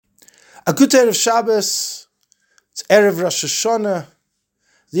A good Erev Shabbos. It's Erev Rosh Hashana.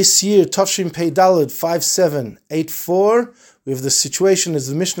 This year, Tavshin Pei Daled 5784. We have the situation, as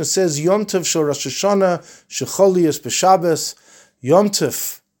the Mishnah says, Yom Tov Shel Rosh Hashana Shecholius B'Shabbos. Yom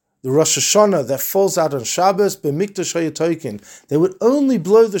Tov, the Rosh Hashana that falls out on Shabbos, B'Mikdash HaYatoikin. They would only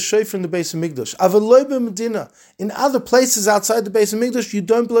blow the shofar in the base of Mikdash. Avaloi b'Medina. In other places outside the base of Mikdash, you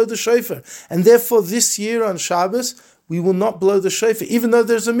don't blow the shofar. And therefore, this year on Shabbos, we will not blow the shofar, even though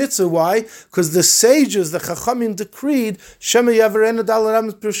there's a mitzvah. Why? Because the sages, the Chachamim decreed, Shema Yavarena Dalaram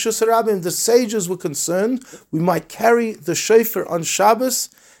Pershus Harabim, the sages were concerned we might carry the shofar on Shabbos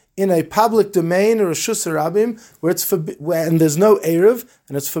in a public domain or a Shus Harabim and there's no Erev,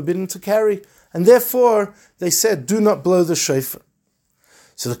 and it's forbidden to carry. And therefore, they said, do not blow the shofar.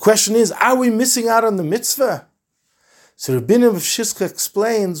 So the question is, are we missing out on the mitzvah? So Rabbi Gestetner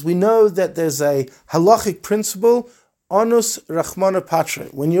explains, we know that there's a halachic principle, Onus Rachmana Patre.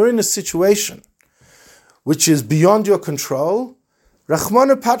 When you're in a situation which is beyond your control,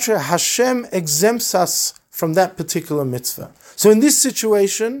 Rachmana Patre, Hashem exempts us from that particular mitzvah. So in this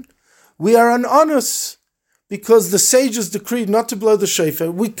situation, we are on onus because the sages decreed not to blow the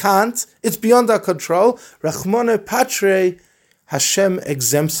shofar. We can't. It's beyond our control. Rachmana Patre, Hashem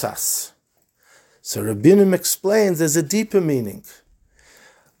exempts us. So Rabbinim explains there's a deeper meaning.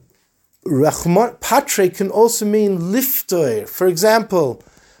 Rachman Patre can also mean lifter. For example,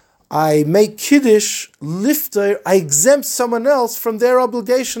 I make Kiddush, lifter, I exempt someone else from their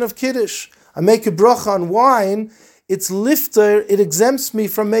obligation of Kiddush. I make a bracha on wine, it's lifter, it exempts me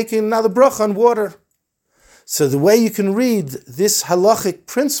from making another bracha on water. So the way you can read this halachic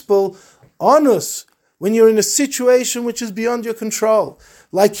principle, onus, when you're in a situation which is beyond your control,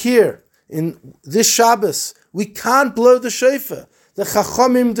 like here, in this Shabbos, we can't blow the shofar. The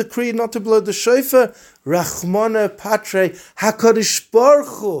Chachamim decreed not to blow the shofar. Rachmana Patre, HaKadosh Baruch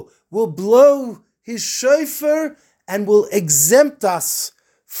Hu will blow his shofar and will exempt us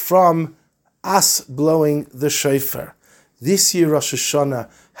from us blowing the shofar. This year, Rosh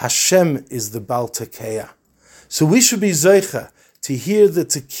Hashana, Hashem is the Baal Tekiah. So we should be Zeicha to hear the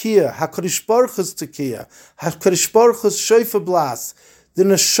Tekiah, HaKadosh Baruch Hu's Tekiah, HaKadosh Baruch Hu's shofar blast, the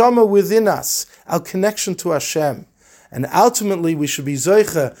neshama within us, our connection to Hashem. And ultimately, we should be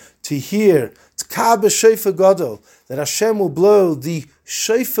Zoicha to hear Tkah b'Shofar Gadol, that Hashem will blow the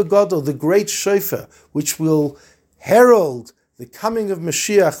Shofar Gadol, the great shofar, which will herald the coming of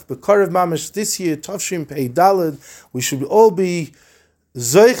Mashiach, B'Korev Mamash, this year, Tavshin Pei Daled. We should all be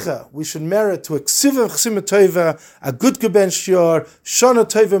Zoicha. We should merit to a Ksiva Chsima Tova, a good Geben Shior, Shana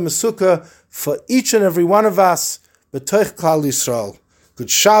Tova Mesuka, for each and every one of us, B'Toich Klal Yisrael. Good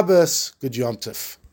Shabbos, good Yom Tov.